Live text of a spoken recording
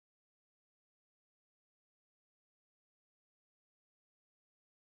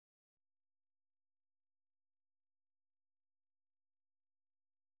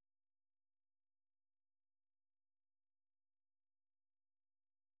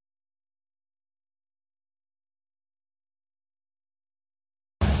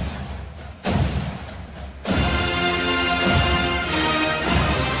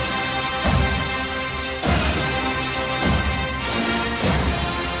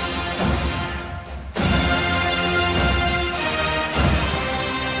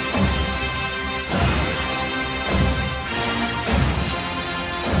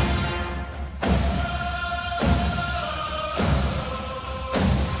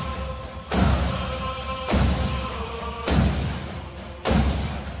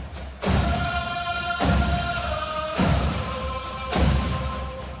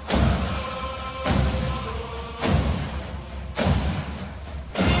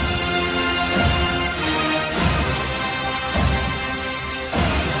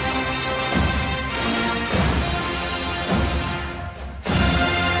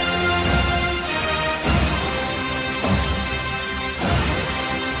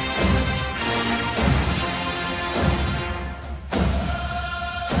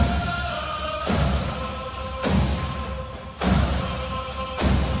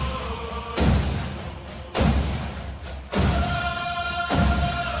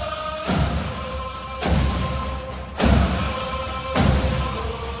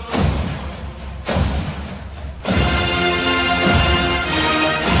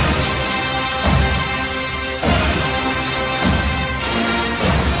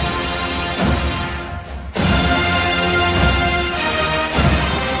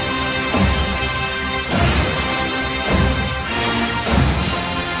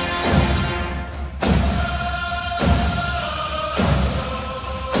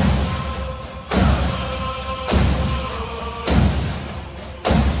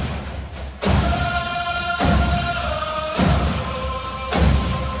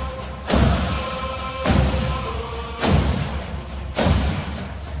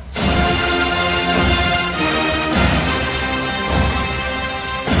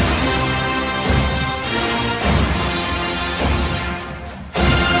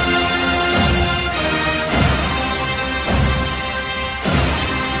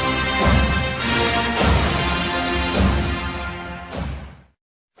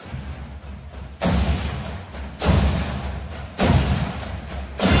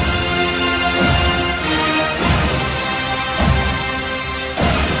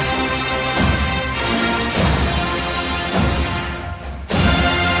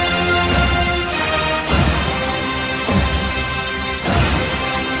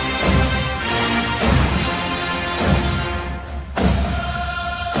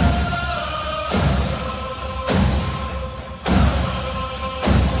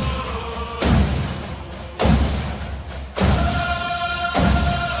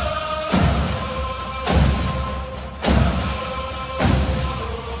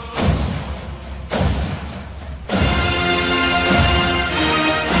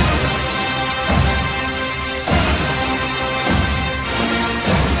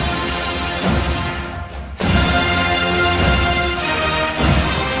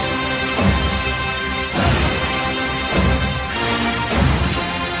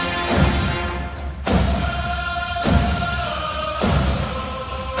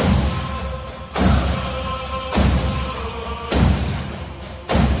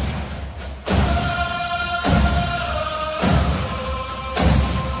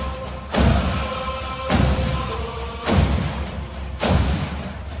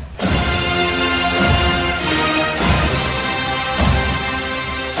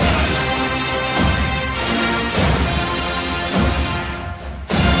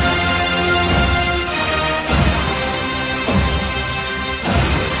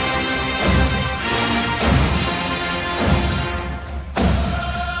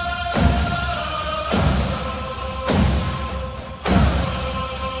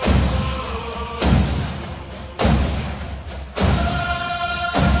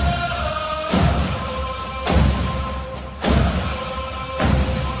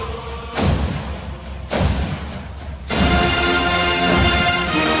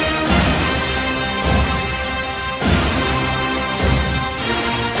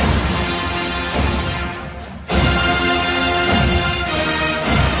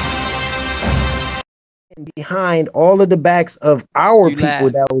behind all of the backs of our You people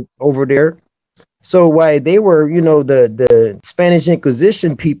laugh. that was over there. So while they were, the Spanish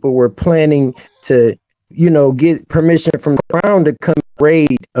Inquisition people were planning to, get permission from the crown to come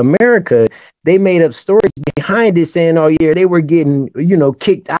raid America, they made up stories behind it saying, oh yeah, they were getting,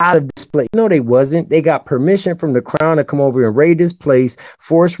 kicked out of this place. No, they wasn't. They got permission from the crown to come over and raid this place,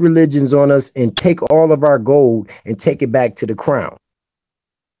 force religions on us, and take all of our gold and take it back to the crown.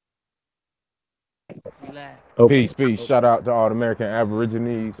 You laugh. Okay. Peace, peace. Shout out to all the American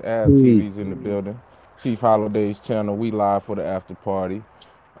Aborigines, Ab TV's Peace. in the building. Chief Holiday's channel, we live for the after party.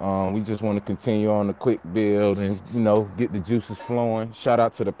 We just want to continue on the quick build and, get the juices flowing. Shout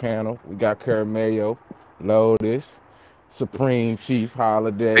out to the panel. We got Kurimeo, Lotus, Supreme Chief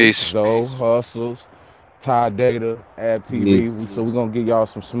Holiday, Peace. Zoe, Hustles, Ty Data, Ab TV. Peace. So we're going to give y'all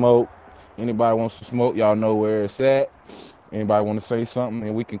some smoke. Anybody wants some smoke, y'all know where it's at. Anybody want to say something,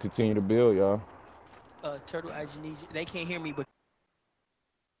 and we can continue to build, y'all. Turtle Indonesia. They can't hear me, but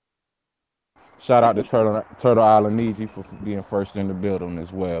Shout out to Turtle Island Niji for being first in the building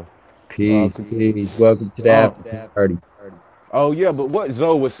as well. Peace. Peace. Welcome to the after party. Oh yeah, but what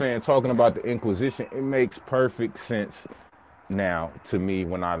Zoe was saying, talking about the Inquisition, it makes perfect sense now to me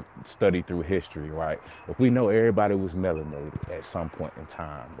when I study through history, right? If we know everybody was melanated at some point in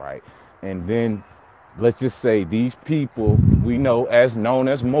time, right? And then let's just say these people we know as known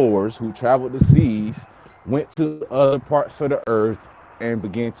as Moors who traveled the seas, went to other parts of the earth and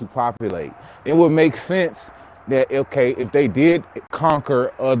began to populate. It would make sense that, okay, if they did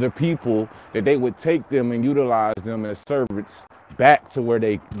conquer other people, that they would take them and utilize them as servants back to where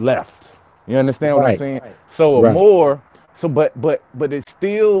they left. You understand what I'm saying? So a Moor, but it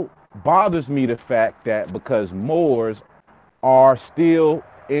still bothers me the fact that because Moors are still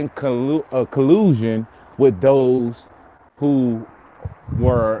in collusion with those who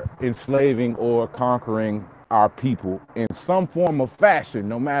were enslaving or conquering our people in some form of fashion,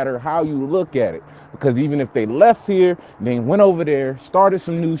 no matter how you look at it. Because even if they left here, then went over there, started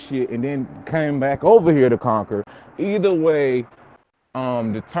some new shit, and then came back over here to conquer, either way,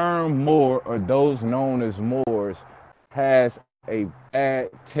 the term Moor or those known as Moors has a bad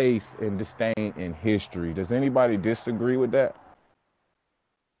taste and disdain in history. Does anybody disagree with that?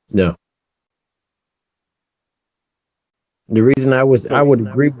 No. The reason I would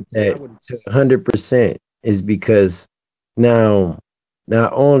agree with that to 100% is because now,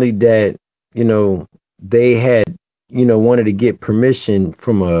 not only that, they had, wanted to get permission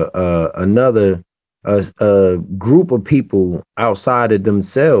from another group of people outside of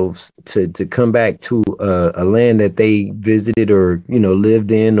themselves to come back to a land that they visited or,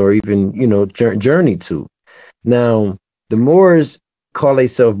 lived in or even, journeyed to. Now, the Moors call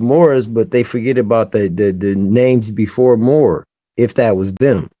themselves Moors, but they forget about the names before Moor, if that was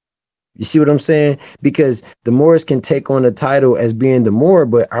them. You see what I'm saying? Because the Moors can take on the title as being the Moor,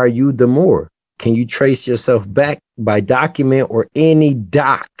 but are you the Moor? Can you trace yourself back by document or any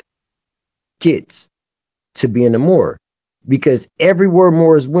doc kits to being a Moor? Because everywhere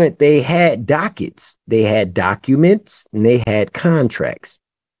Moors went, they had dockets, they had documents, and they had contracts.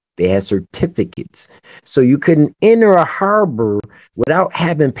 They had certificates. So you couldn't enter a harbor without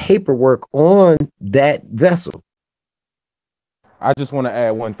having paperwork on that vessel. I just want to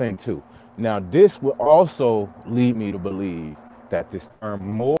add one thing too. Now, this will also lead me to believe that this term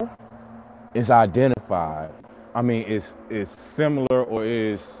Moor is identified. I mean, it's similar or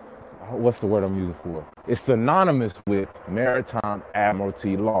is, what's the word I'm using for? It's synonymous with maritime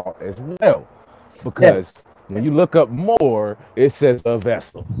admiralty law as well. Because when you look up Moor, it says a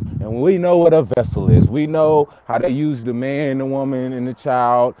vessel. And we know what a vessel is. We know how they use the man, the woman, and the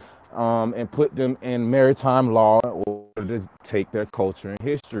child and put them in maritime law in order to take their culture and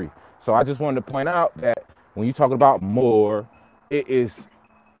history. So I just wanted to point out that when you talk about Moor, it is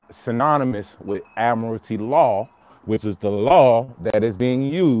synonymous with admiralty law, which is the law that is being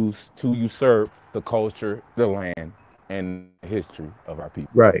used to usurp the culture, the land, and the history of our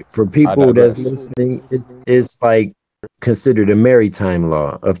people. Right. For people that's listening, it's like considered a maritime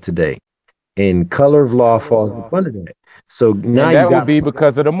law of today. And color of law falls up under that. So now and that would be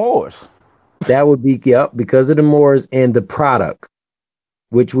because of the Moors. That would be because of the Moors and the product,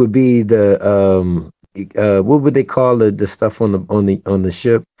 which would be the what would they call the stuff on the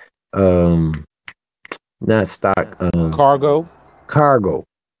ship? Not stock. Cargo.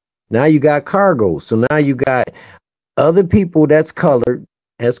 Now you got cargo. So now you got other people that's colored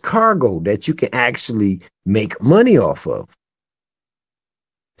as cargo that you can actually make money off of.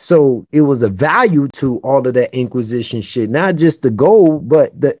 So it was a value to all of that Inquisition shit, not just the gold,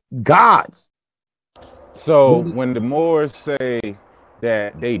 but the gods. So when the Moors say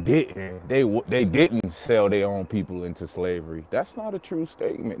that they didn't sell their own people into slavery. That's not a true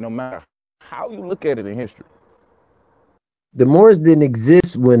statement, no matter how you look at it in history. The Moors didn't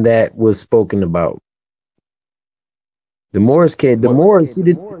exist when that was spoken about. The Moors came. The Moors.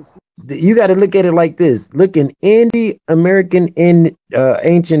 See, you got to look at it like this. Look in any American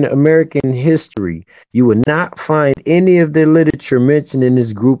ancient American history, you would not find any of their literature mentioned in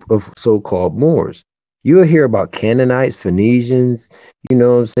this group of so-called Moors. You'll hear about Canaanites, Phoenicians, you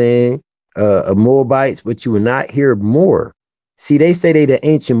know what I'm saying, Moabites, but you will not hear Moor. See, they say they the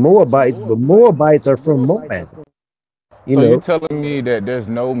ancient Moabites, but Moabites are from Moab. You So know, you're telling me that there's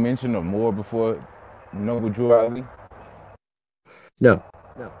no mention of Moor before Noble Drew Ali? no,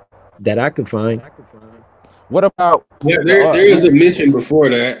 that I could find. What about there is a mention before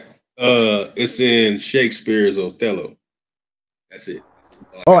that. It's in Shakespeare's Othello. That's it.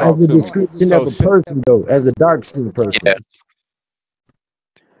 Oh, as a description of a person, though, as a dark-skinned person. Yeah.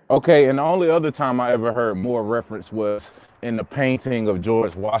 Okay, and the only other time I ever heard Moor reference was in the painting of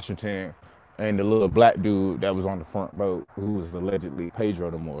George Washington and the little black dude that was on the front boat, who was allegedly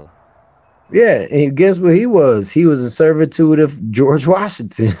Pedro the Moor. Yeah, and guess what he was? He was a servitude of George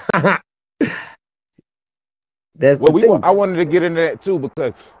Washington. That's the thing. I wanted to get into that too,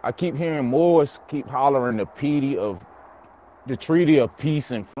 because I keep hearing Moors keep hollering the Treaty of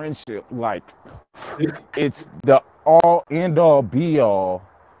Peace and Friendship, like it's the end all be all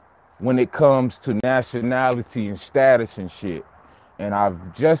when it comes to nationality and status and shit. And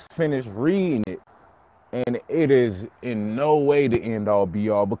I've just finished reading it, and it is in no way the end all be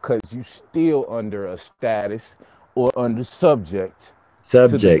all, because you still under a status or under subject to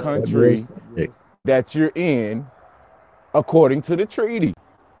the country that you're in according to the treaty.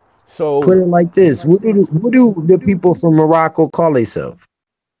 So put it like this: what do the people from Morocco call themselves?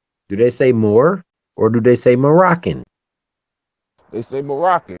 Do they say Moor or do they say Moroccan? They say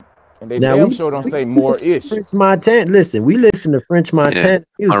Moroccan, and they now, damn sure don't say Moorish. French Montana. Listen, we listen to French Montana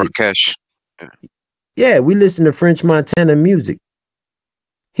music. Marrakesh. Yeah, we listen to French Montana music.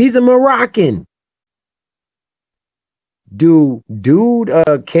 He's a Moroccan. Dude,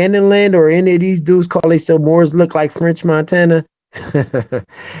 Cannonland or any of these dudes call themselves Moors look like French Montana?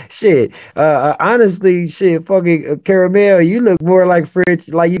 Shit. Honestly, shit, fucking Kurimeo, you look more like French,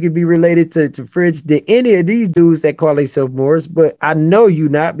 like you could be related to French than any of these dudes that call themselves Moors, but I know you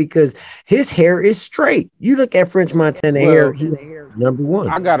not because his hair is straight. You look at French Montana hair, he's number one.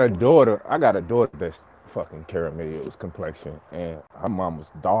 I got a daughter that's fucking Kurimeo's complexion, and her mom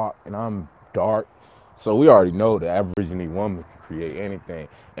was dark and I'm dark. So we already know the Aboriginal woman can create anything.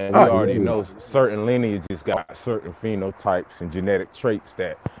 And we already know certain lineages got certain phenotypes and genetic traits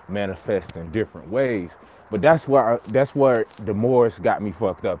that manifest in different ways. But that's where the Moors got me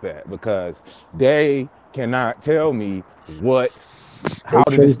fucked up at, because they cannot tell me how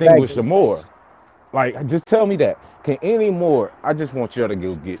to distinguish the Moor. Like, just tell me that. Can any Moor, I just want y'all to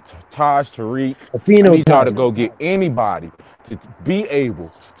go get Taj Tariq. I need y'all to go get anybody to be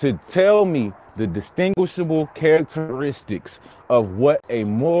able to tell me the distinguishable characteristics of what a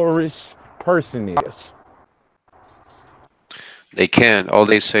Moorish person is. They can't. All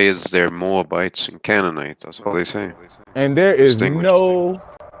they say is they're Moabites and Canaanites. That's all they say. And there is no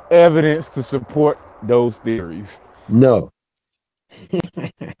evidence to support those theories. No.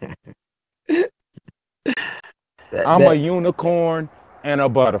 I'm a unicorn and a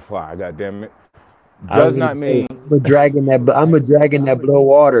butterfly, goddammit. Does not mean I'm a dragon that blow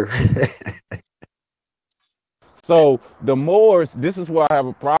water. So the Moors, this is why I have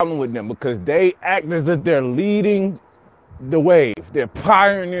a problem with them, because they act as if they're leading the wave. They're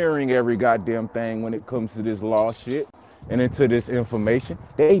pioneering every goddamn thing when it comes to this law shit and into this information.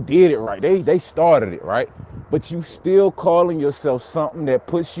 They did it right. They started it right. But you still calling yourself something that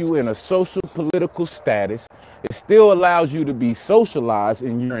puts you in a social political status. It still allows you to be socialized,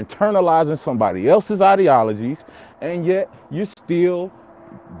 and you're internalizing somebody else's ideologies, and yet you're still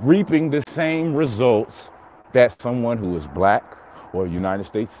reaping the same results that someone who is black or a United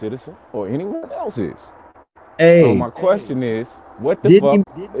States citizen or anyone else is. Hey, so my question is, what the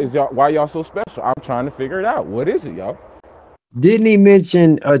fuck is y'all? Why y'all so special? I'm trying to figure it out. What is it, y'all? Didn't he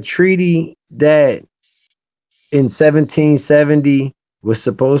mention a treaty that in 1770 was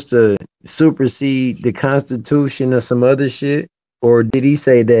supposed to supersede the Constitution or some other shit? Or did he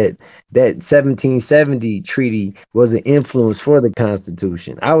say that 1770 treaty was an influence for the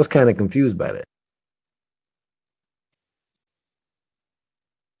Constitution? I was kind of confused by that.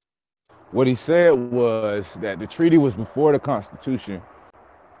 What he said was that the treaty was before the Constitution.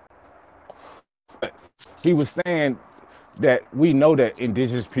 He was saying that we know that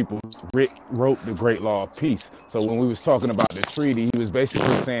indigenous people wrote the Great Law of Peace. So when we was talking about the treaty, he was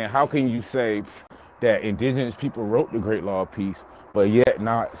basically saying, how can you say that indigenous people wrote the Great Law of Peace, but yet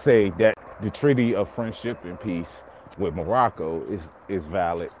not say that the Treaty of Friendship and Peace with Morocco is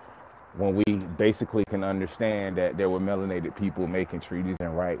valid, when we basically can understand that there were melanated people making treaties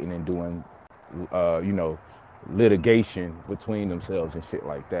and writing and doing, litigation between themselves and shit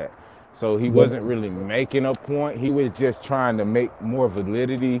like that. So he wasn't really making a point. He was just trying to make more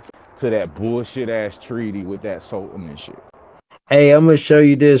validity to that bullshit ass treaty with that Sultan and shit. Hey, I'm gonna show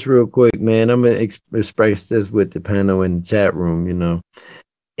you this real quick, man. I'm gonna express this with the panel in the chat room,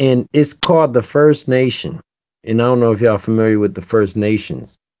 and it's called the First Nation. And I don't know if y'all familiar with the First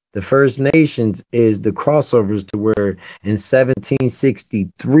Nations. The First Nations is the crossovers to where in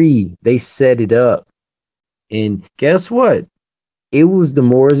 1763 they set it up, and guess what? It was the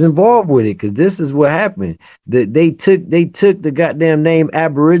Moors involved with it, because this is what happened. They took the goddamn name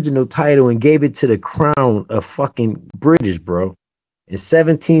Aboriginal title and gave it to the crown of fucking British, bro, in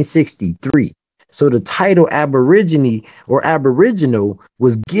 1763. So the title Aborigine or Aboriginal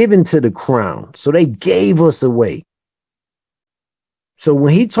was given to the crown. So they gave us away. So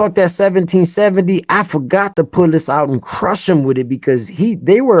when he talked that 1770, I forgot to pull this out and crush him with it, because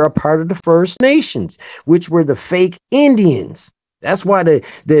they were a part of the First Nations, which were the fake Indians. That's why the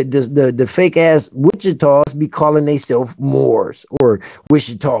fake ass Wichitas be calling themselves Moors or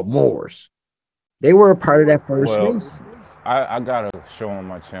Wichita Moors. They were a part of that First Nation. I got a show on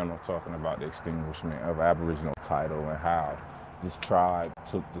my channel talking about the extinguishment of Aboriginal title and how this tribe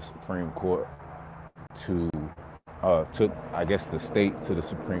took the Supreme Court took, I guess, the state to the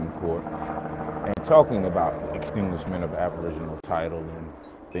Supreme Court, and talking about extinguishment of Aboriginal title and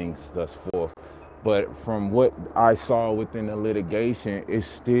things thus forth. But from what I saw within the litigation, it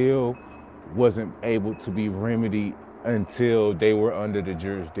still wasn't able to be remedied until they were under the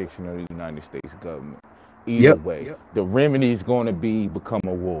jurisdiction of the United States government. Either way, the remedy is going to become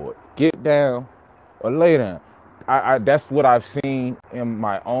a ward. Get down or lay down. That's what I've seen in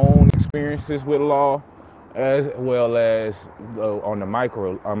my own experiences with law, as well as on the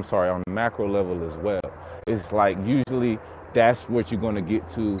macro level as well. It's like usually that's what you're going to get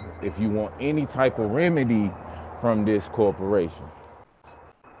to if you want any type of remedy from this corporation.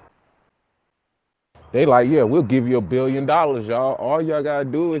 They like, yeah, we'll give you $1 billion, y'all. All y'all got to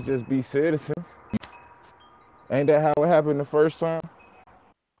do is just be citizens. Ain't that how it happened the first time?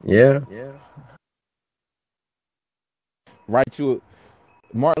 Yeah. Write you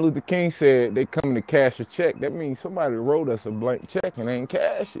Martin Luther King said they come to cash a check. That means somebody wrote us a blank check and ain't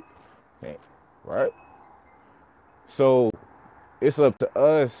cash it. Right? So it's up to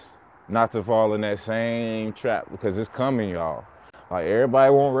us not to fall in that same trap, because it's coming, y'all. Like,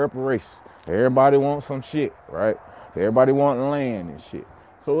 everybody want reparations. Everybody wants some shit, right? Everybody want land and shit.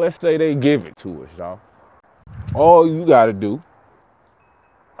 So let's say they give it to us, y'all. All you gotta do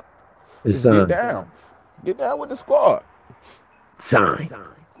is get down. Get down with the squad. Sign.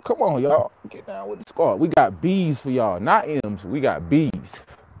 Come on, y'all. Get down with the squad. We got B's for y'all, not M's. We got B's.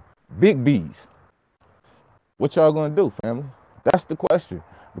 Big B's. What y'all gonna do, family? That's the question.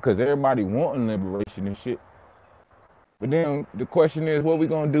 Because everybody wanting liberation and shit. But then the question is, what we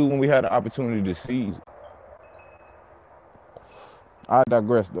gonna do when we have the opportunity to seize it? I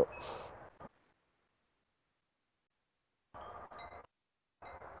digress, though.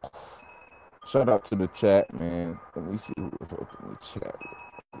 Shout out to the chat, man. Let me see who's up in the chat.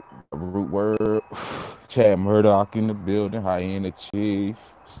 Root Word, Chad Murdoch in the building, Hyena Chief,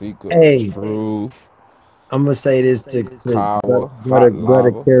 Seeker Truth. I'm gonna say this to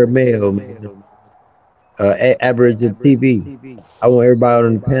brother Kurimeo, man. Aboriginal TV. I want everybody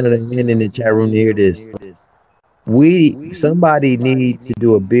on the panel and in the chat room to hear this. Somebody need to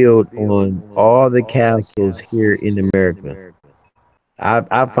do a build on all the castles here in America.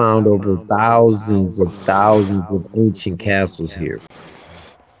 I found over thousands of ancient castles here.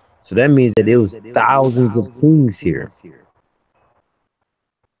 So that means that it was thousands of kings here.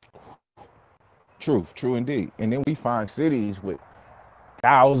 True indeed. And then we find cities with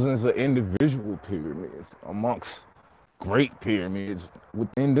thousands of individual pyramids amongst great pyramids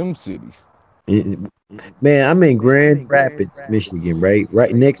within them cities. Man, I'm in Grand Rapids, Michigan, right?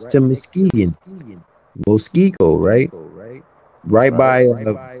 Right next to Muskegon. Mosquito, right? Right by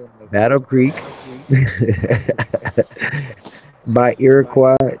Battle Creek. By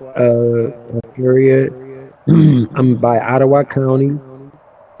Iroquois area. I'm by Ottawa County.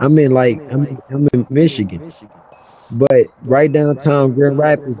 I'm in Michigan. But right downtown Grand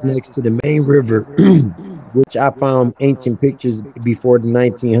Rapids, next to the main river, which I found ancient pictures before the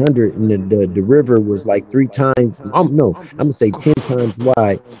 1900, and the river was like 3 times. No, I'm gonna say 10 times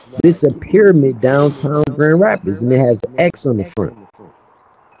wide. But it's a pyramid downtown Grand Rapids, and it has an X on the front.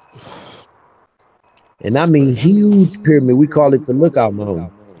 And I mean huge pyramid. We call it the Lookout Mountain,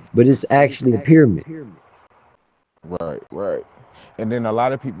 but it's actually a pyramid. Right. And then a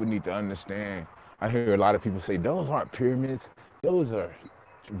lot of people need to understand. I hear a lot of people say those aren't pyramids; those are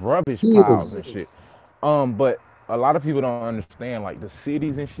rubbish piles and shit. But a lot of people don't understand, like the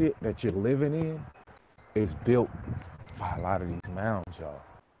cities and shit that you're living in is built by a lot of these mounds, y'all.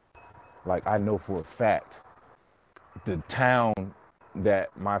 Like I know for a fact, the town that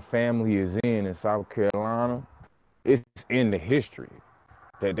my family is in South Carolina, it's in the history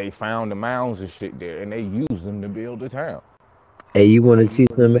that they found the mounds and shit there, and they used them to build the town. Hey, you want to see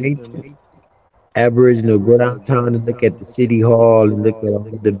something Aboriginal? Go downtown and look at the city hall and look at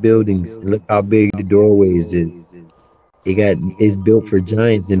all the buildings and look how big the doorways is. It's built for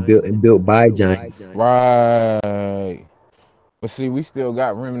giants and built by giants. Right. But see, we still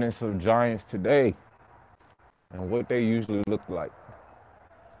got remnants of giants today, and what they usually look like.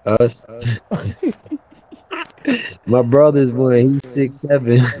 Us. My brother's one. He's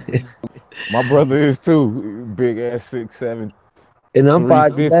 6'7". My brother is too, big ass 6'7". And I'm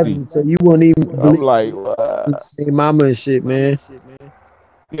 350. 5'11", so you won't even I'm believe like, same mama and shit, man.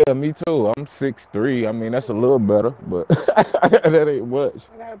 yeah, me too. I'm 6'3". I mean, that's a little better, but that ain't much.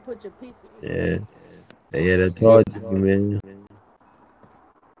 I gotta put your pizza. Yeah, that's hard to you, man.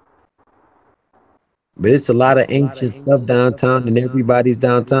 But it's a lot of ancient stuff downtown, and everybody's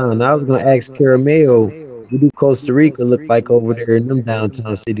downtown. I was gonna ask Kurimeo, what do Costa Rica look like over there in them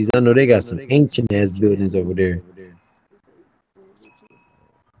downtown cities? I know they got some ancient ass buildings over there.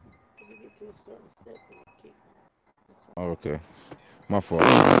 Okay, my fault.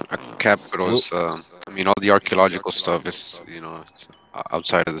 Capitals. I mean, all the archaeological stuff is, it's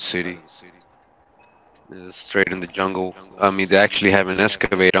outside of the city. It's straight in the jungle. I mean, they actually have an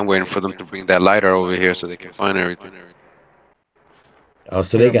excavator. I'm waiting for them to bring that lidar over here so they can find everything. Oh,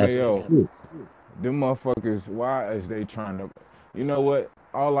 so they got some shit. Them motherfuckers, why is they trying to, you know what?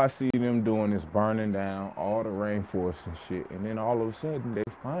 All I see them doing is burning down all the rainforest and shit, and then all of a sudden they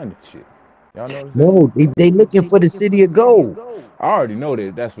find the shit. Y'all notice that? No, they looking for the city of gold. I already know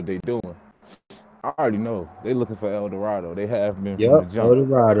that that's what they doing. I already know they looking for El Dorado. They have been from the jump. El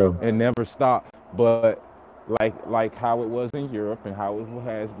Dorado. And never stop. But like how it was in Europe and how it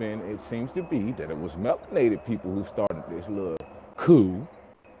has been, it seems to be that it was melanated people who started this little coup.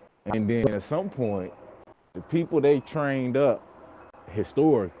 And then at some point, the people they trained up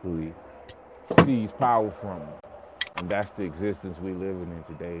historically seized power from them. And that's the existence we living in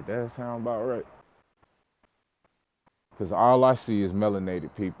today. That sound about right. Because all I see is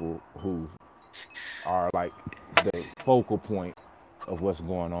melanated people who are like the focal point of what's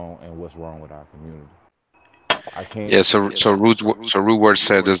going on and what's wrong with our community. I can't. Yeah. So Root Word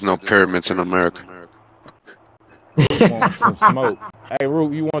said there's no pyramids in America. Want some smoke? Hey,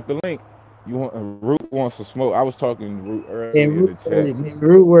 Root, you want the link? Root wants some smoke. I was talking to Root earlier in the chat.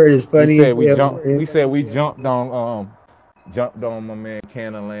 Root Word is funny. We said we jumped on my man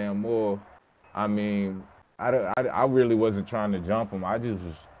Cannon Lamb Moore. I mean, I really wasn't trying to jump him. I just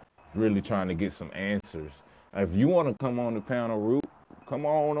was really trying to get some answers. If you want to come on the panel, Root, come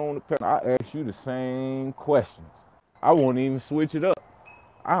on the panel. I ask you the same questions. I won't even switch it up.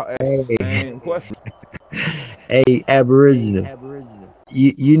 I'll ask the same question. Hey, Aboriginal.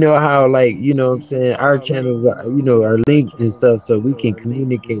 You know how, like, you know what I'm saying, our channels are, are linked and stuff so we can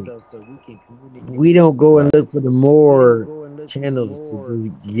communicate. We don't go and look for the more channels to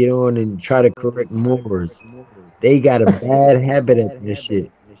get on and try to correct Moors. They got a bad habit at this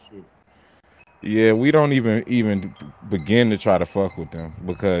shit. Yeah, we don't even begin to try to fuck with them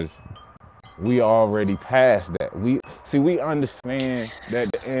because we already passed that. We understand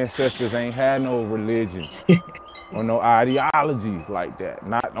that the ancestors ain't had no religion or no ideologies like that.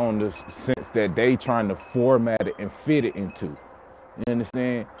 Not on the sense that they trying to format it and fit it into. You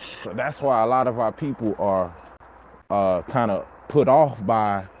understand? So that's why a lot of our people are kind of put off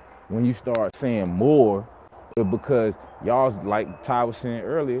by when you start saying more, because y'all, like Ty was saying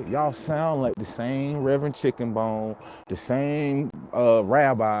earlier, y'all sound like the same Reverend Chicken Bone, the same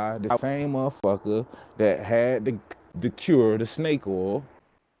rabbi, the same motherfucker that had the cure, the snake oil,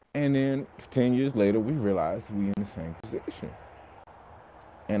 and then 10 years later we realized we in the same position.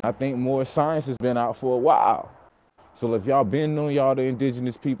 And I think more science has been out for a while. So if y'all been knowing y'all the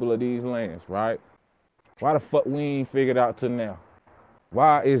indigenous people of these lands, right? Why the fuck we ain't figured out till now?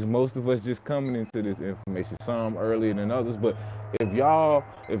 Why is most of us just coming into this information? Some earlier than others, but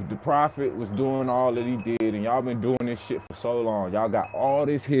If the prophet was doing all that he did, and y'all been doing this shit for so long, y'all got all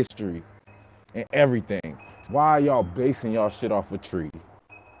this history and everything. Why are y'all basing y'all shit off a tree?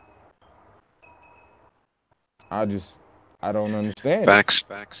 I just, I don't understand it. Facts.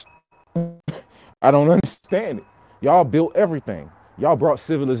 I don't understand it. Y'all built everything. Y'all brought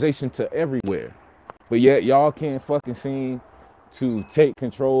civilization to everywhere. But yet y'all can't fucking seem to take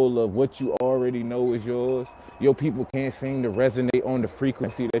control of what you already know is yours. Your people can't seem to resonate on the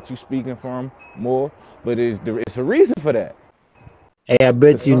frequency that you speaking from more. But it's a reason for that. Hey, I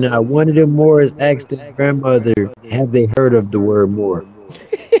bet you not one of them Moors asked their grandmother, have they heard of the word Moor?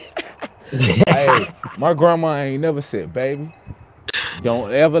 Hey, my grandma ain't never said, baby,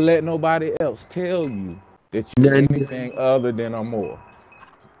 don't ever let nobody else tell you that you None. anything other than a Moor.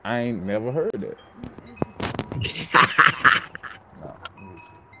 I ain't never heard that.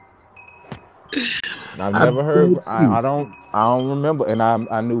 I've I never heard. bet you. I don't remember. And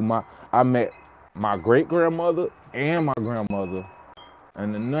I knew I met my great grandmother and my grandmother,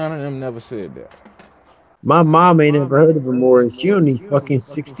 and none of them never said that. My mom ain't ever heard of a Moor, and she only fucking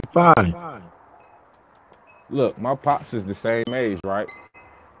 65. Look, my pops is the same age, right?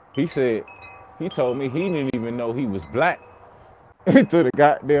 He said he told me he didn't even know he was black until the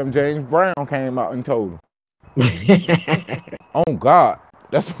goddamn James Brown came out and told him. Oh God,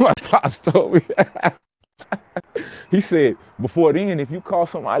 that's what my pops told me. He said before then, if you call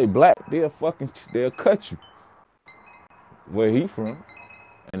somebody black, they'll cut you. Where he from?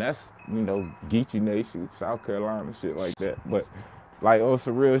 And that's, Geechee Nation, South Carolina, shit like that. But like on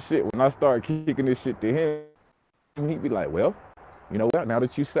some real shit, when I start kicking this shit to him, he'd be like, well, you know what? Now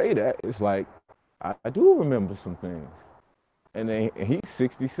that you say that, it's like I do remember some things. And then he's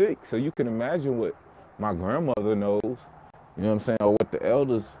 66, so you can imagine what my grandmother knows. You know what I'm saying? Or what the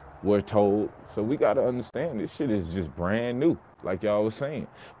elders were told. So we gotta understand this shit is just brand new, like y'all was saying.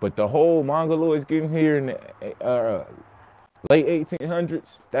 But the whole Mongoloids getting here in the late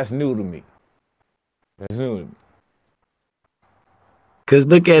 1800s, that's new to me. That's new to me. Cause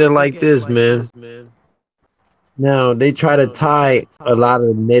look at it like this, man. Now they try to tie a lot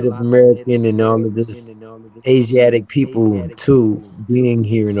of Native American and all of this Asiatic people to being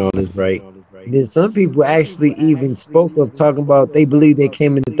here and all this, right? And then some people actually even spoke of talking about they believe they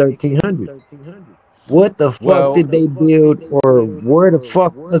came in the 1300s. What the fuck Well, did they build, or where the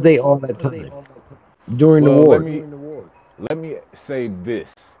fuck was they all that time during the well, wars? let me say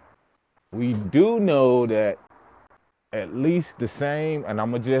this. We do know that at least the same, and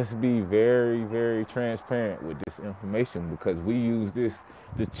I'm gonna just be very, very transparent with this information because we use this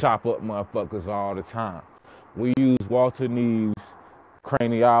to chop up motherfuckers all the time. We use Walter Neve's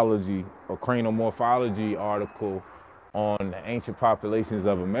craniology or craniomorphology article on the ancient populations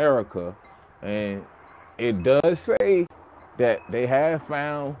of America, and it does say that they have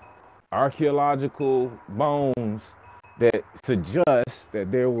found archaeological bones that suggest that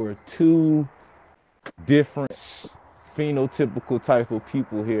there were two different phenotypical type of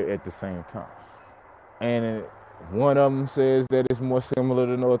people here at the same time. And one of them says that it's more similar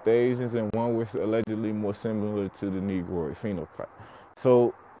to North Asians, and one was allegedly more similar to the Negroid phenotype.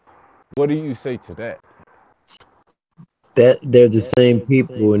 So, what do you say to that? That they're the same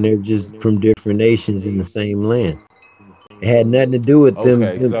people and they're just from different nations in the same land. It had nothing to do with them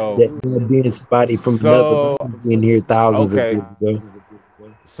Okay, that being somebody from another so country being here thousands of okay, years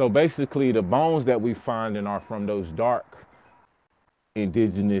ago. so basically, the bones that we finding are from those dark,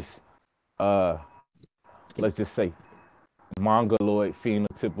 indigenous, let's just say, mongoloid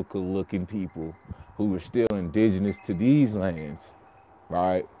phenotypical looking people who were still indigenous to these lands,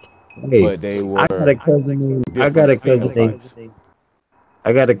 right? Hey, But they I got a were cousin named different phenotypes.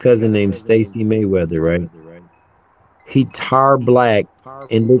 I got a cousin named Stacy Mayweather, right? He tar black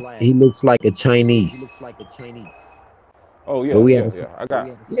and he looks like a Chinese. Oh But yeah, we had yeah,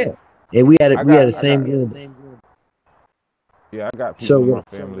 the yeah. yeah, and we had I the got, I same got, blood. yeah, I got So people in my what?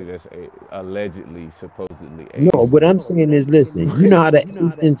 family that's allegedly, supposedly No, Asian. what I'm saying is, listen. You know how the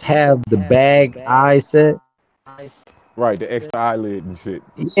Asians have the bag eye set? Right, the extra eyelid and shit.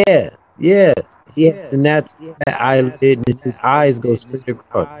 Yeah, yeah. He has the natural eyelid, and his eyes go straight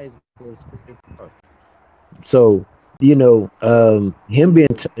across. So him being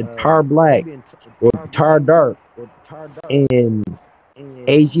tar black or tar dark and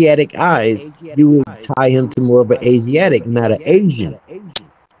Asiatic eyes, you would tie him to more of an Asiatic, not an Asian.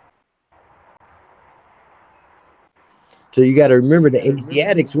 So you got to remember the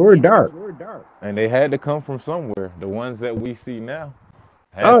Asiatics were dark. And they had to come from somewhere. The ones that we see now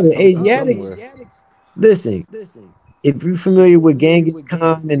had Oh, to the come from Asiatics. somewhere. Listen, If you're familiar with Genghis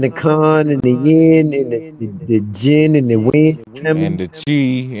Khan and the Yin and the Jin and the Wen And family, the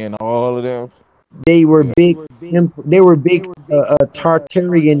chi and all of them. they were Yeah. big. They were big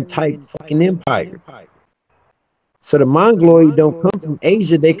Tartarian type fucking empire. So the Mongoloid don't come from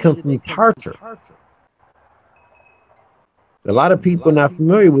Asia; they come from Tartar. A lot of people not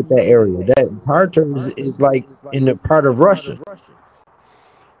familiar with that area. That Tartar is like in the part of Russia.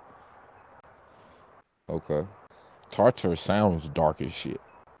 Okay. Tartar sounds dark as shit.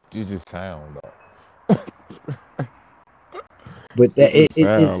 It just sound dark. But It that just it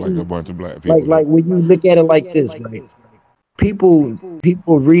sounds like a seems bunch of black people like there. when you look at it like this, right? People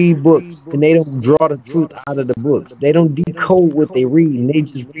read books and they don't draw the truth out of the books. They don't decode what they read, and they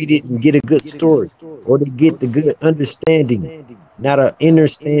just read it and get a good story, or they get the good understanding, not an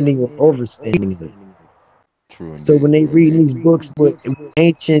understanding or overstanding of it. True So when indeed. they True read indeed. these books with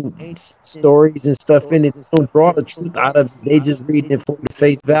ancient stories and stuff in it, they don't draw the truth out of it. They just reading it for the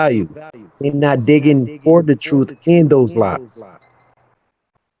face value. They're not digging for the truth in those lies.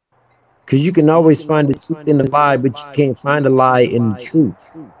 Because you can always find the truth in the lie, but you can't find a lie in the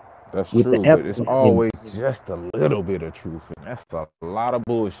truth That's with the true, but it's effort in always just a little bit of truth, and that's a lot of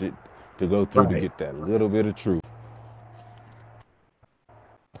bullshit to go it. through to Right. get that little bit of truth.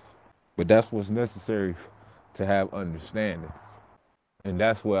 But that's what's necessary to have understanding, and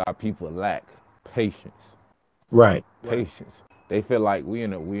that's where our people lack patience. Right. Patience. They feel like we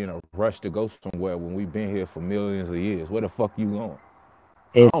in a rush to go somewhere when we've been here for millions of years. Where the fuck you going?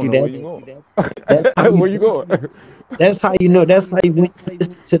 I And don't see, know where you going. that's how you Where you going? that's how you know that's how you went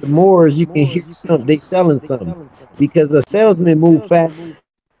to the Moors. You can hear something they selling something because the salesman move fast.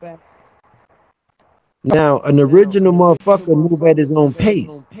 Now an original motherfucker move at his own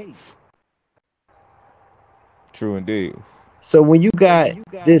pace. True indeed. So when you got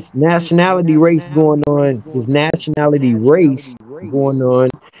this nationality race going on, this nationality race going on,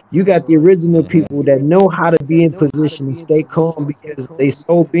 you got the original people that know how to be in position and stay calm because they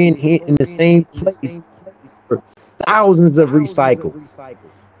so been here in the same place for thousands of recycles.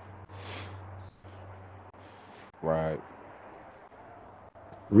 Right.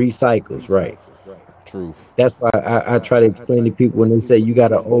 Recycles, right. Truth. That's why I try to explain to people when they say you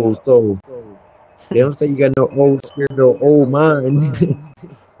got an old soul. They don't say you got no old spirit or old mind.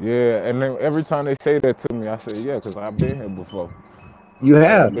 Yeah, and then every time they say that to me, I say, yeah, because I've been here before. You Like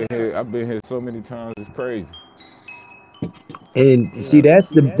have. I've been here so many times. It's crazy. And see,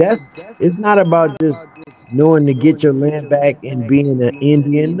 that's it's not about just knowing to get your land back and being an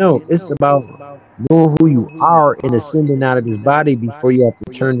Indian. No, it's about knowing who you are and ascending out of this body before you have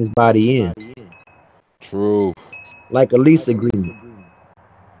to turn this body in, True. like a lease agreement.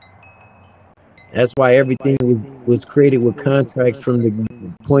 That's why everything was created with contracts from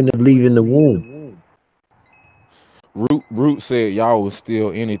the point of leaving the womb. Root said y'all was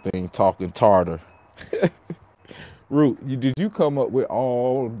still anything talking tartar. Root, did you come up with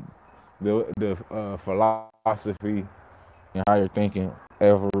all the philosophy and higher thinking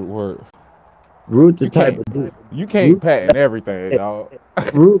ever word? Root the You type can't of dude. you can't Root, patent everything, dog.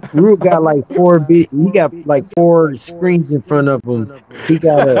 Root got like he got like 4 screens in front of him. He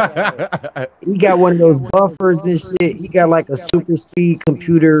got a he got one of those buffers and shit. He got like a super speed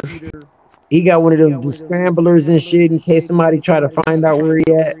computer. He got one of them scramblers and shit in case somebody try to find out where he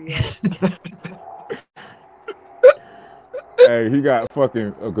at. Hey, he got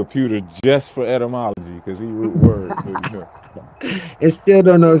fucking a computer just for etymology because he root words. So you know. And still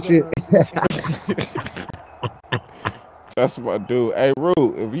don't know shit. That's my dude. Hey,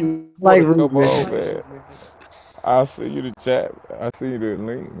 Root, if you want Like to Root, come man. on, man, I'll send you the chat. I'll send you the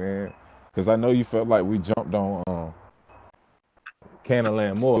link, man. Because I know you felt like we jumped on Can of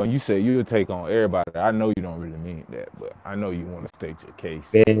Land more. And you said you would take on everybody. I know you don't really mean that, but I know you want to state your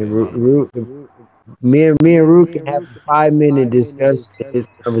case. Man, me and Root can have a 5-minute discussion in this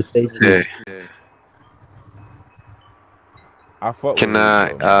conversation. Yeah. I fuck with Can Root,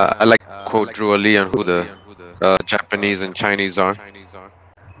 though, man. I like to quote Drew Ali on who the Japanese and Chinese are.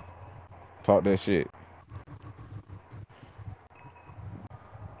 Talk that shit.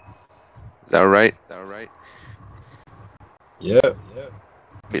 Is that right? Yep.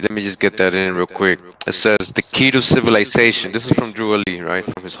 Let me just get that in real quick. It says the key to civilization. This is from Drew Ali, right?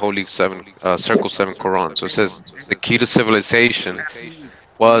 From his Holy Seven, Circle 7 Quran. So it says the key to civilization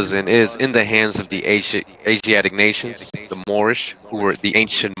was and is in the hands of the Asiatic nations, the Moorish, who were the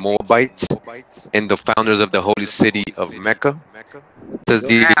ancient Moabites, and the founders of the holy city of Mecca. It says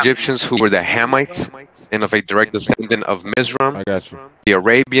the Egyptians, who were the Hamites, and of a direct descendant of Mizraim, I got you. the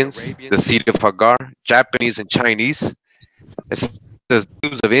Arabians, the seed of Hagar, Japanese and Chinese. It says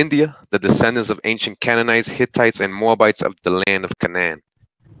Jews of India, the descendants of ancient Canaanites, Hittites, and Moabites of the land of Canaan.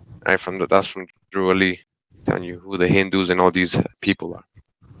 Right, that's from Drew Ali, telling you who the Hindus and all these people are.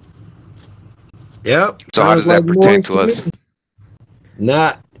 Yep. So how Sounds does like that pertain Moors to to us? me.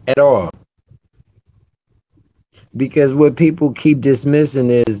 Not at all. Because what people keep dismissing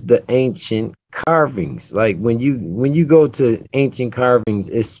is the ancient carvings. Like when you go to ancient carvings,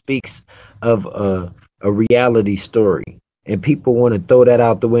 it speaks of a reality story. And people want to throw that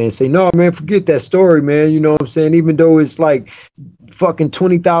out the way and say, no, man, forget that story, man. You know what I'm saying? Even though it's like fucking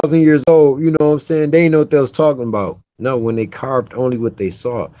 20,000 years old, you know what I'm saying? They didn't know what they was talking about. No, when they carved only what they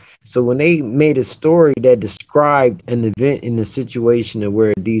saw. So when they made a story that described an event in the situation of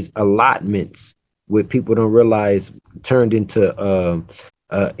where these allotments, what people don't realize, turned into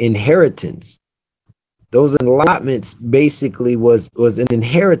inheritance. Those allotments basically was an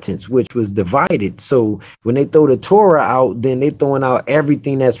inheritance which was divided. So when they throw the Torah out, then they throwing out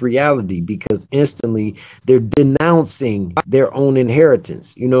everything that's reality, because instantly they're denouncing their own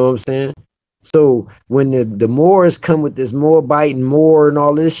inheritance. You know what I'm saying? So when the Moors come with this Moabite and Moor and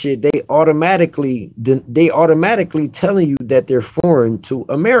all this shit, they automatically telling you that they're foreign to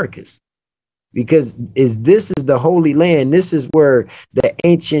Americas, because this is the Holy Land. This is where the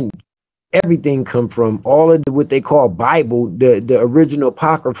ancient everything come from. All of what they call Bible, the original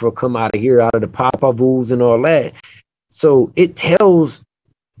Apocrypha, come out of here, out of the Papavuls and all that. So it tells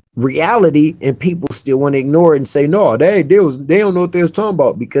reality, and people still want to ignore it and say, no, they don't know what they was talking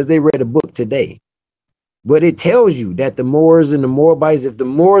about because they read a book today. But it tells you that the Moors and the Moabites, if the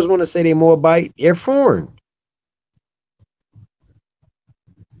Moors want to say they're Moabite, they're foreign.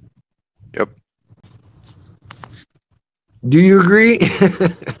 Yep. Do you agree?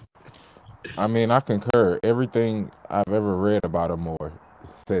 I mean, I concur. Everything I've ever read about a Moor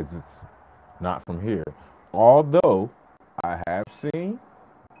says it's not from here. Although I have seen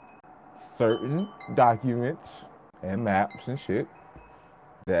certain documents and maps and shit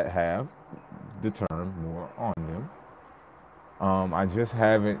that have the term Moor on them. I just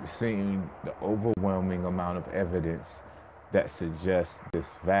haven't seen the overwhelming amount of evidence that suggests this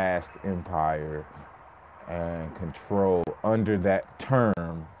vast empire and control under that term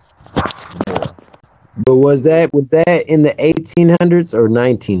Moor. But was that in the 1800s or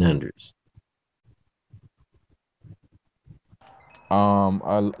 1900s?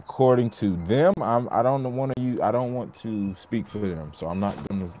 According to them, I don't want to speak for them, so I'm not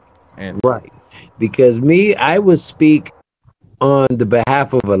going to answer. Right. Because I would speak on the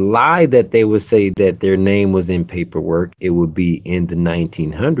behalf of a lie that they would say that their name was in paperwork. It would be in the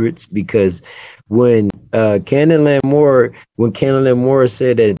 1900s, because when Canon Moore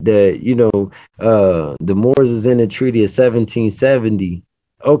said that the Moors is in the Treaty of 1770.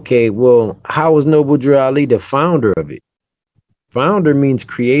 Okay, well, how was Noble Drew Ali the founder of it? Founder means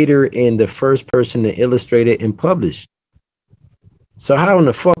creator and the first person to illustrate it and publish. So how in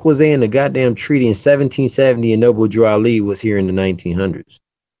the fuck was they in the goddamn treaty in 1770 and Noble Drew Ali was here in the 1900s?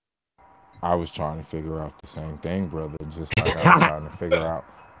 I was trying to figure out the same thing, brother. Just like I was trying to figure out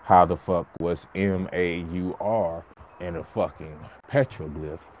how the fuck was MAUR in a fucking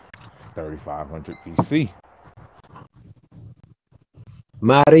petroglyph. It's 3500 BC.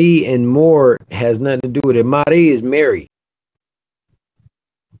 Mari and Moore has nothing to do with it. Mari is Mary.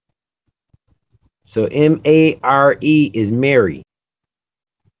 So Mare is Mary.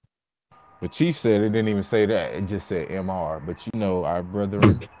 The chief said it didn't even say that. It just said MR. But you know, our brethren,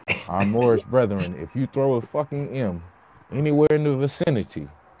 our Moorish brethren, if you throw a fucking M anywhere in the vicinity.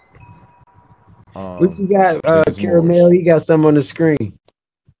 What you got, Kurimeo? You got something on the screen.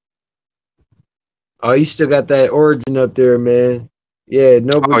 Oh, you still got that origin up there, man. Yeah,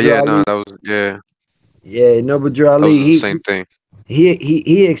 Noble Drew Ali. No, that was Yeah, Noble Drew Ali. That was the same thing.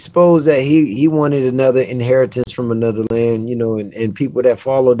 He exposed that he wanted another inheritance from another land, and people that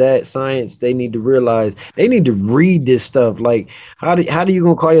follow that science, they need to realize, they need to read this stuff. Like, how do you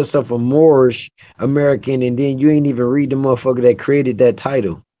gonna call yourself a Moorish American and then you ain't even read the motherfucker that created that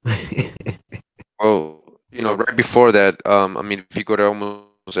title? Well, right before that, if you go to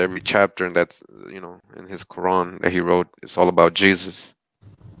almost every chapter, and that's in his Quran that he wrote, it's all about Jesus.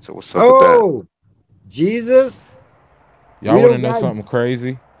 So what's up with that? Jesus. Y'all want to know something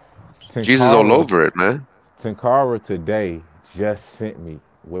crazy? Jesus all over it, man. Tenkara today just sent me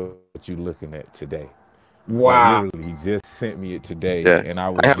what you looking at today. Wow. Like, literally, he just sent me it today. Yeah. And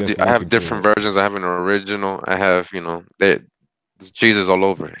I have different versions. I have an original. I have, Jesus all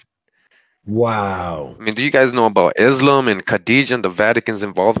over it. Wow. I mean, do you guys know about Islam and Khadija and the Vatican's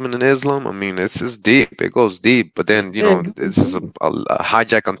involvement in Islam? I mean, this is deep. It goes deep. But then, this is a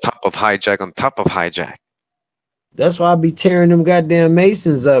hijack on top of hijack on top of hijack. That's why I be tearing them goddamn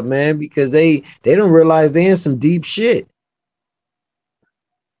Masons up, man, because they don't realize they in some deep shit.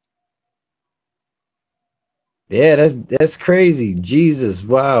 Yeah, that's crazy. Jesus,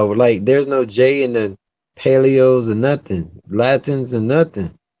 wow. Like there's no J in the paleos or nothing, Latins or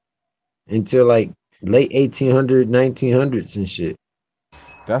nothing until like late 1800, 1900s and shit.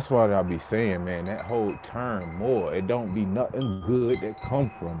 That's what I be saying, man. That whole term Moor, it don't be nothing good that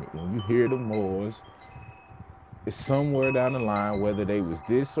come from it. When you hear the Moors, it's somewhere down the line, whether they was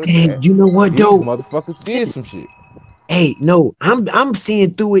this or Hey, that, you know what these though? motherfuckers did some shit. Hey, no, I'm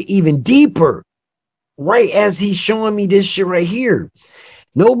seeing through it even deeper. Right as he's showing me this shit right here.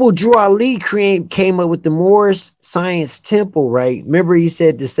 Noble Drew Ali came up with the Moorish Science Temple, right? Remember he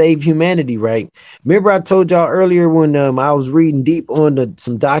said to save humanity, right? Remember I told y'all earlier when I was reading deep on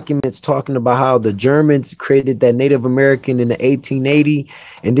some documents talking about how the Germans created that Native American in the 1880,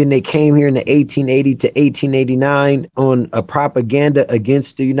 and then they came here in the 1880 to 1889 on a propaganda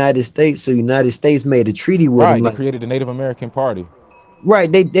against the United States. So the United States made a treaty with them. Right, they Like, created the Native American Party.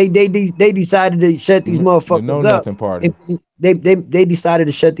 right, they decided to shut these The Know motherfuckers up. Nothing Party. And they decided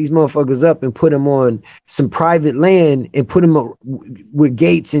to shut these motherfuckers up and put them on some private land and put them with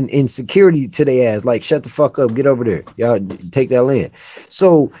gates and security to their ass. Like, shut the fuck up, get over there, y'all take that land.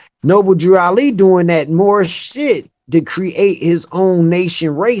 So Noble Drew Ali doing that more shit to create his own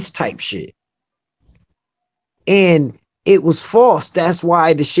nation race type shit. And it was false. That's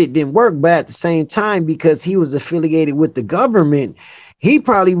why the shit didn't work. But at the same time, because he was affiliated with the government, he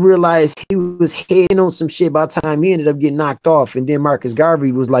probably realized he was heading on some shit by the time he ended up getting knocked off. And then Marcus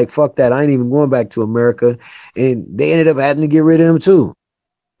Garvey was like, fuck that, I ain't even going back to America. And they ended up having to get rid of him too.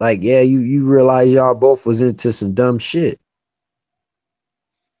 Like, yeah, you realize y'all both was into some dumb shit.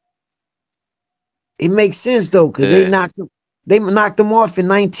 It makes sense though, because they knocked him off in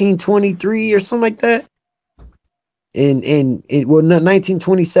 1923 or something like that. And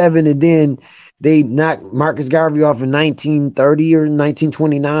 1927, and then they knocked Marcus Garvey off in 1930 or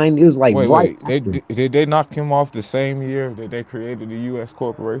 1929. It was like wait. Did they knock him off the same year that they created the U.S.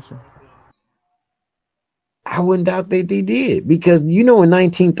 corporation? I wouldn't doubt that they did, because in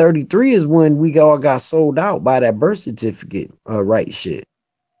 1933 is when we all got sold out by that birth certificate right shit.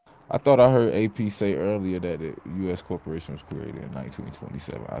 I thought I heard AP say earlier that the U.S. corporation was created in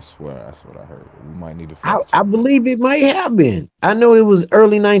 1927. I swear that's what I heard. We might need to fact check. I believe it might have been. I know it was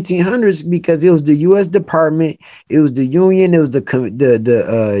early 1900s because it was the U.S. Department, it was the Union, it was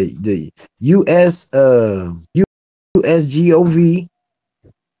the U.S. USGOV,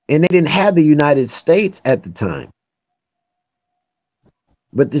 and they didn't have the United States at the time.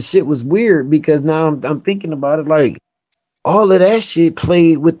 But the shit was weird because now I'm thinking about it, like all of that shit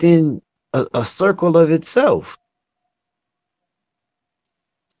played within a circle of itself.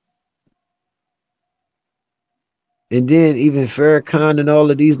 And then even Farrakhan and all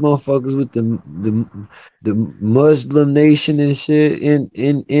of these motherfuckers with the Muslim nation and shit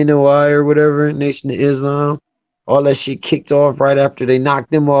in NOI or whatever, Nation of Islam, all that shit kicked off right after they knocked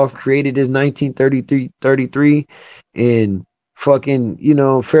them off, created this 1933, and fucking,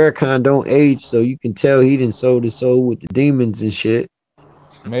 Farrakhan don't age, so you can tell he done sold his soul with the demons and shit.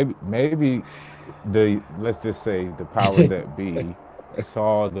 Maybe let's just say the powers that be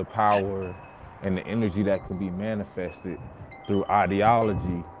saw the power and the energy that could be manifested through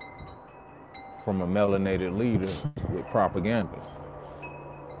ideology from a melanated leader with propaganda.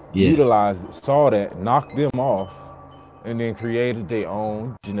 Utilized it, saw that, knocked them off, and then created their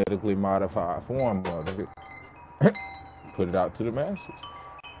own genetically modified form of it. Put it out to the masses.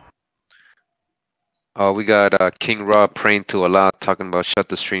 We got King Rob praying to Allah, talking about shut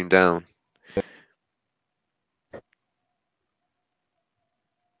the stream down.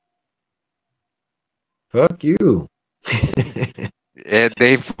 Fuck you. Yeah,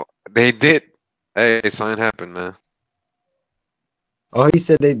 they did. Hey, something happened, man. Oh, he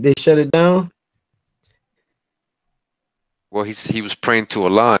said they shut it down? Well, he was praying to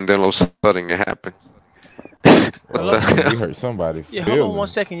Allah, and then all of a sudden it happened. We heard somebody. Yeah, hold on 1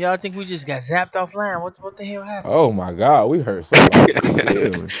 second. Y'all think we just got zapped offline? What the hell happened? Oh my God, we heard somebody.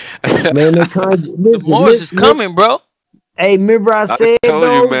 Man, the Moors is coming, bro. Hey, remember I said told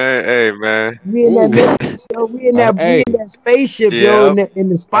though, you, man. Hey, man. We in that spaceship, yo,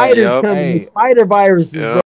 and the spiders coming, the spider viruses, bro.